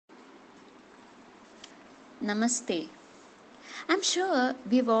Namaste. I'm sure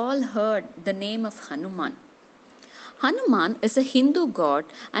we've all heard the name of Hanuman. Hanuman is a Hindu god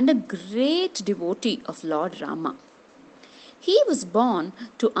and a great devotee of Lord Rama. He was born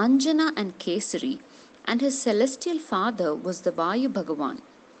to Anjana and Kesari, and his celestial father was the Vayu Bhagavan.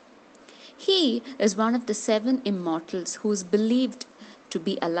 He is one of the 7 immortals who is believed to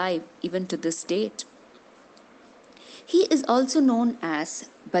be alive even to this date. He is also known as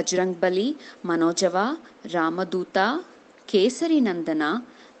Bajrangbali, Manojava, Ramaduta, Kesari Nandana,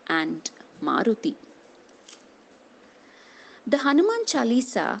 and Maruti. The Hanuman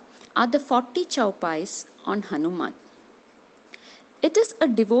Chalisa are the 40 chaupais on Hanuman. It is a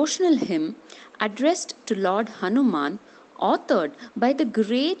devotional hymn addressed to Lord Hanuman, authored by the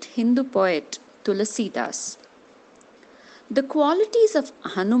great Hindu poet Tulasidas. The qualities of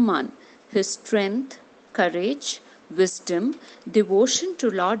Hanuman, his strength, courage, wisdom, devotion to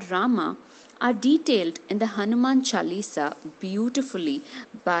Lord Rama, are detailed in the Hanuman Chalisa beautifully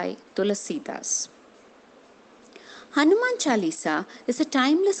by Tulasidas. Hanuman Chalisa is a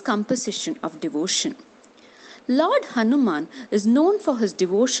timeless composition of devotion. Lord Hanuman is known for his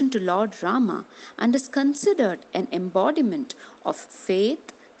devotion to Lord Rama and is considered an embodiment of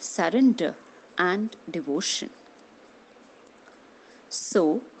faith, surrender, and devotion.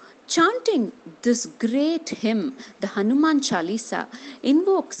 So, chanting this great hymn, the Hanuman Chalisa,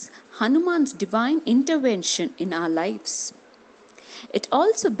 invokes Hanuman's divine intervention in our lives. It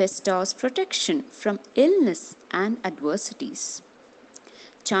also bestows protection from illness and adversities.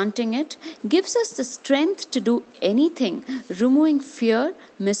 Chanting it gives us the strength to do anything, removing fear,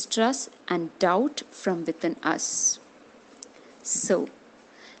 mistrust, and doubt from within us. So,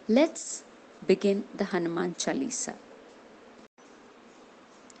 let's begin the Hanuman Chalisa.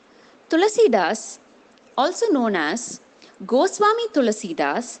 Tulasidas, also known as Goswami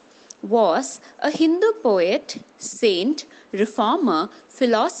Tulasidas, was a Hindu poet, saint, reformer,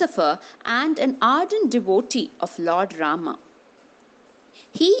 philosopher, and an ardent devotee of Lord Rama.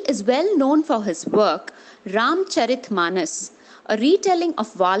 He is well known for his work Ramcharitmanas, a retelling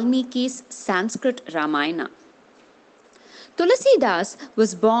of Valmiki's Sanskrit Ramayana. Tulasidas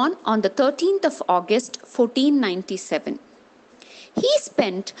was born on the 13th of August 1497. He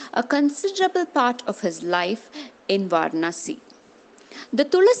spent a considerable part of his life in Varanasi. The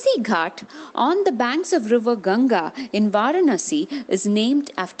Tulasi Ghat on the banks of river Ganga in Varanasi is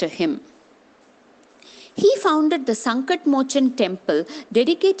named after him. He founded the Sankat Mochan temple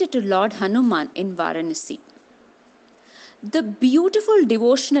dedicated to Lord Hanuman in Varanasi. The beautiful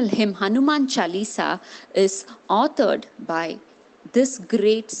devotional hymn Hanuman Chalisa is authored by this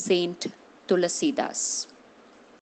great saint Tulasidas.